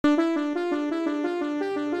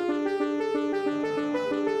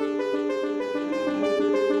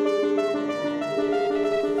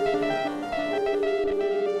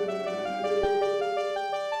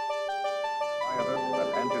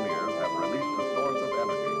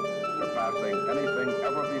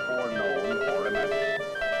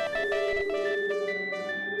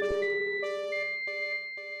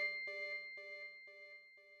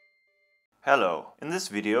Hello! In this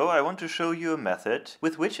video I want to show you a method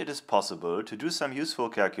with which it is possible to do some useful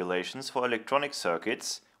calculations for electronic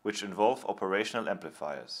circuits which involve operational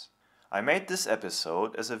amplifiers. I made this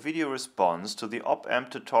episode as a video response to the op-amp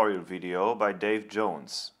tutorial video by Dave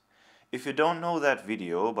Jones. If you don't know that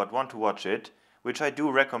video but want to watch it, which I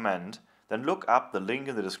do recommend, then look up the link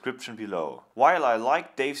in the description below. While I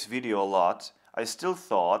liked Dave's video a lot, I still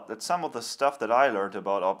thought that some of the stuff that I learned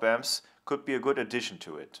about op-amps could be a good addition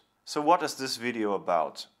to it. So what is this video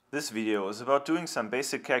about? This video is about doing some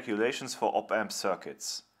basic calculations for op-amp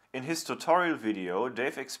circuits. In his tutorial video,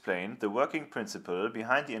 Dave explained the working principle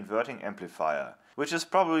behind the inverting amplifier, which is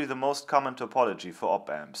probably the most common topology for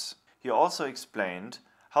op-amps. He also explained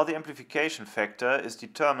how the amplification factor is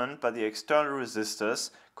determined by the external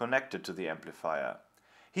resistors connected to the amplifier.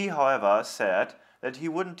 He, however, said that he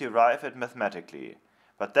wouldn't derive it mathematically,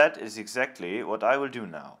 but that is exactly what I will do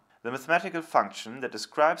now. The mathematical function that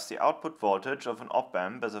describes the output voltage of an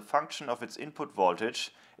op-amp as a function of its input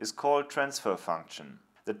voltage is called transfer function.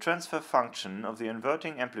 The transfer function of the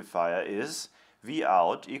inverting amplifier is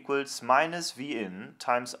Vout equals minus Vin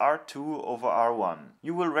times R2 over R1.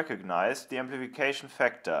 You will recognize the amplification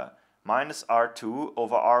factor, minus R2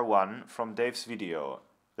 over R1, from Dave's video.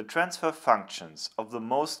 The transfer functions of the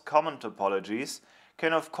most common topologies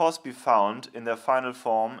can of course be found in their final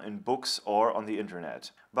form in books or on the internet.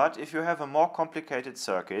 But if you have a more complicated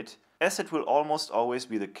circuit, as it will almost always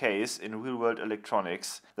be the case in real-world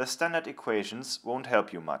electronics, the standard equations won't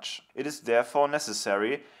help you much. It is therefore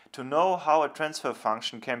necessary to know how a transfer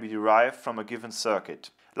function can be derived from a given circuit.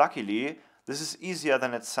 Luckily, this is easier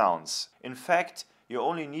than it sounds. In fact, you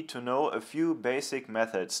only need to know a few basic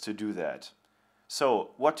methods to do that.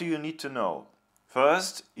 So, what do you need to know?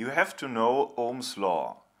 First, you have to know Ohm's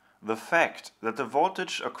law. The fact that the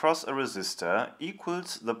voltage across a resistor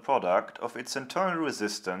equals the product of its internal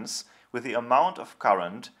resistance with the amount of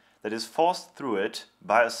current that is forced through it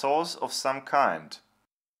by a source of some kind.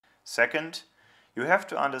 Second, you have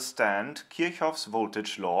to understand Kirchhoff's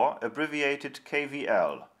voltage law, abbreviated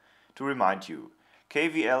KVL. To remind you,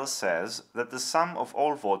 KVL says that the sum of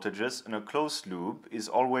all voltages in a closed loop is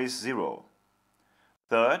always zero.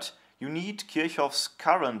 Third, you need Kirchhoff's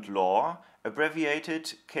current law,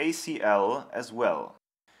 abbreviated KCL, as well.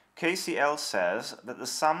 KCL says that the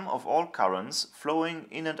sum of all currents flowing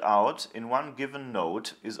in and out in one given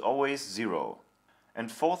node is always zero.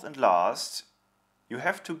 And fourth and last, you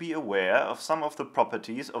have to be aware of some of the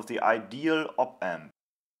properties of the ideal op-amp.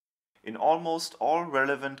 In almost all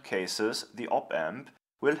relevant cases, the op-amp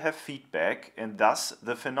will have feedback, and thus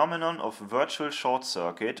the phenomenon of virtual short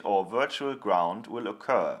circuit or virtual ground will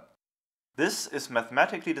occur. This is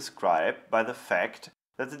mathematically described by the fact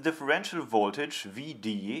that the differential voltage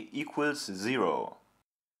Vd equals zero.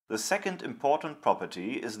 The second important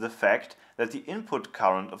property is the fact that the input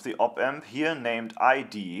current of the op-amp, here named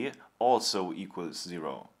Id, also equals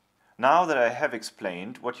zero. Now that I have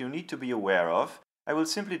explained what you need to be aware of, I will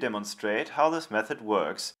simply demonstrate how this method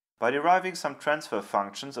works by deriving some transfer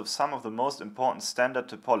functions of some of the most important standard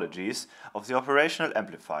topologies of the operational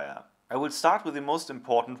amplifier. I will start with the most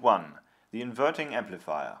important one, the inverting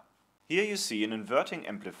amplifier. Here you see an inverting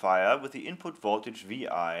amplifier with the input voltage Vi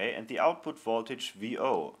and the output voltage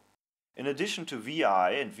Vo. In addition to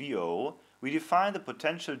Vi and Vo, we define the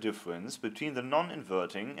potential difference between the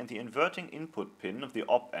non-inverting and the inverting input pin of the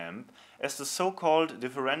op-amp as the so-called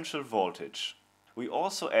differential voltage. We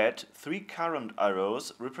also add three current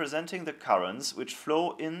arrows representing the currents which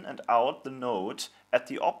flow in and out the node at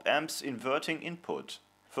the op-amp's inverting input.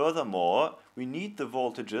 Furthermore, we need the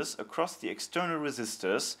voltages across the external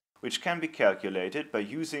resistors, which can be calculated by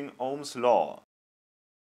using Ohm's law.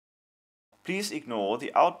 Please ignore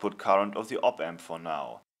the output current of the op-amp for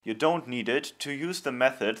now. You don't need it to use the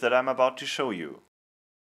method that I'm about to show you.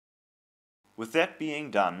 With that being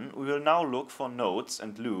done, we will now look for nodes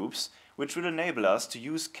and loops which will enable us to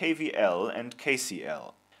use KVL and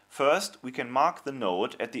KCL. First, we can mark the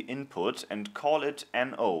node at the input and call it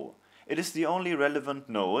NO. It is the only relevant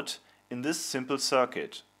node in this simple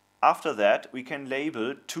circuit. After that, we can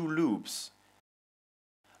label two loops.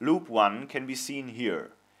 Loop 1 can be seen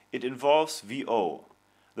here. It involves Vo.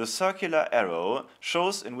 The circular arrow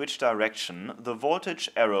shows in which direction the voltage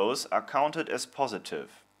arrows are counted as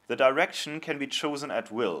positive. The direction can be chosen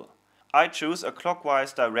at will. I choose a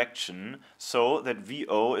clockwise direction so that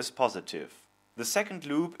Vo is positive. The second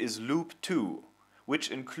loop is loop 2,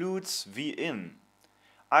 which includes Vin.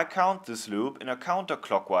 I count this loop in a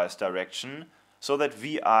counterclockwise direction so that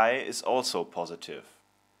Vi is also positive.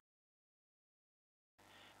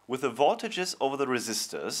 With the voltages over the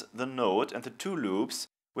resistors, the node and the two loops,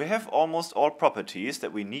 We have almost all properties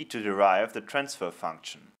that we need to derive the transfer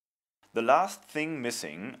function. The last thing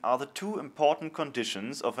missing are the two important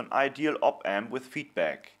conditions of an ideal op-amp with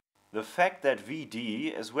feedback. The fact that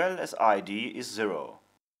Vd as well as Id is 0.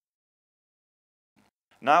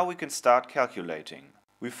 Now we can start calculating.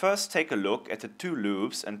 We first take a look at the two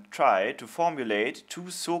loops and try to formulate two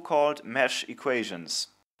so-called mesh equations.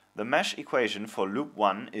 The mesh equation for loop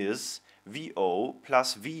 1 is Vo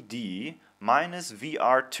plus Vd minus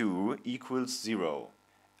Vr2 equals 0.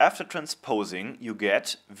 After transposing, you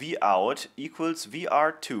get Vout equals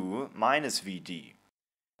Vr2 minus Vd.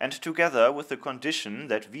 And together with the condition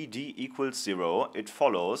that Vd equals 0, it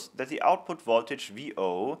follows that the output voltage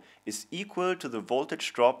Vo is equal to the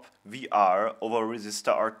voltage drop Vr over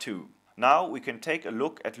resistor R2. Now we can take a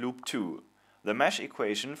look at loop 2. The mesh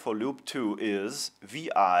equation for loop 2 is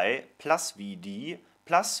Vi plus Vd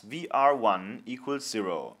plus Vr1 equals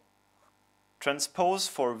 0. Transpose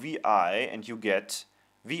for Vi and you get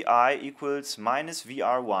Vi equals minus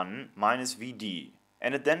Vr1 minus Vd.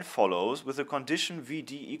 And it then follows with the condition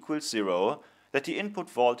Vd equals 0 that the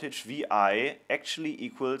input voltage Vi actually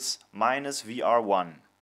equals minus Vr1.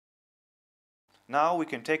 Now we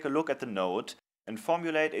can take a look at the node and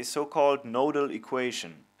formulate a so-called nodal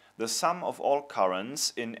equation. The sum of all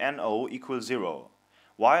currents in NO equals 0,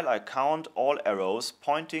 while I count all arrows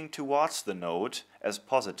pointing towards the node as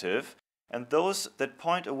positive and those that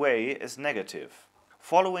point away as negative.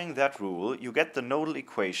 Following that rule, you get the nodal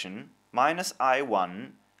equation minus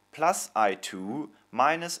I1 plus I2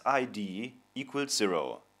 minus ID equals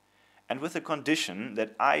 0. And with the condition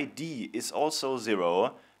that ID is also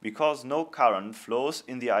 0, because no current flows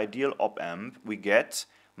in the ideal op-amp, we get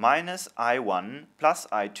minus I1 plus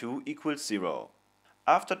I2 equals 0.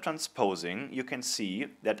 After transposing, you can see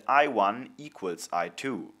that I1 equals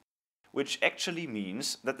I2, which actually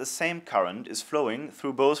means that the same current is flowing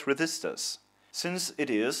through both resistors. Since it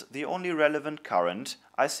is the only relevant current,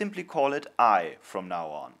 I simply call it I from now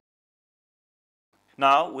on.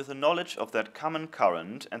 Now, with the knowledge of that common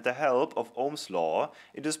current and the help of Ohm's law,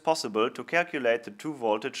 it is possible to calculate the two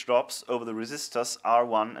voltage drops over the resistors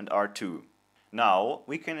R1 and R2. Now,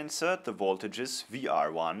 we can insert the voltages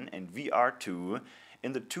Vr1 and Vr2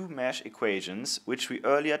 in the two mesh equations which we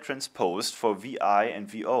earlier transposed for Vi and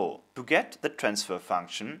Vo. To get the transfer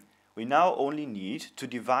function, we now only need to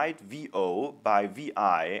divide Vo by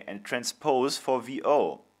Vi and transpose for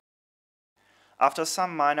Vo. After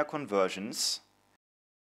some minor conversions,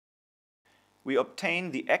 we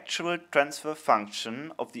obtain the actual transfer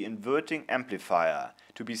function of the inverting amplifier,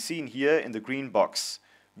 to be seen here in the green box.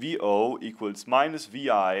 Vo equals minus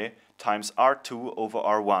Vi times R2 over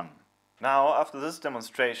R1. Now, after this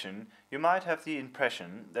demonstration, you might have the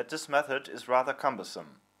impression that this method is rather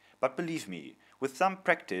cumbersome. But believe me, with some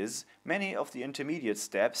practice, many of the intermediate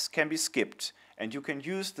steps can be skipped, and you can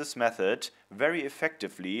use this method very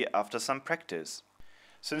effectively after some practice.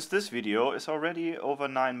 Since this video is already over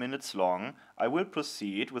 9 minutes long, I will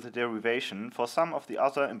proceed with the derivation for some of the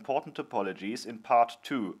other important topologies in part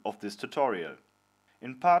 2 of this tutorial.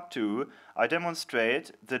 In part 2, I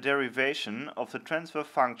demonstrate the derivation of the transfer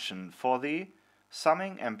function for the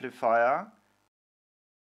summing amplifier,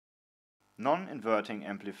 non-inverting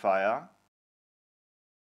amplifier,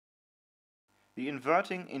 the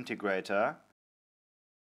inverting integrator,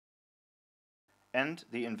 and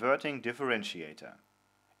the inverting differentiator.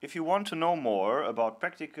 If you want to know more about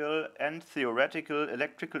practical and theoretical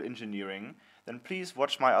electrical engineering, then please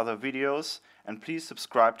watch my other videos and please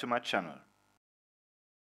subscribe to my channel.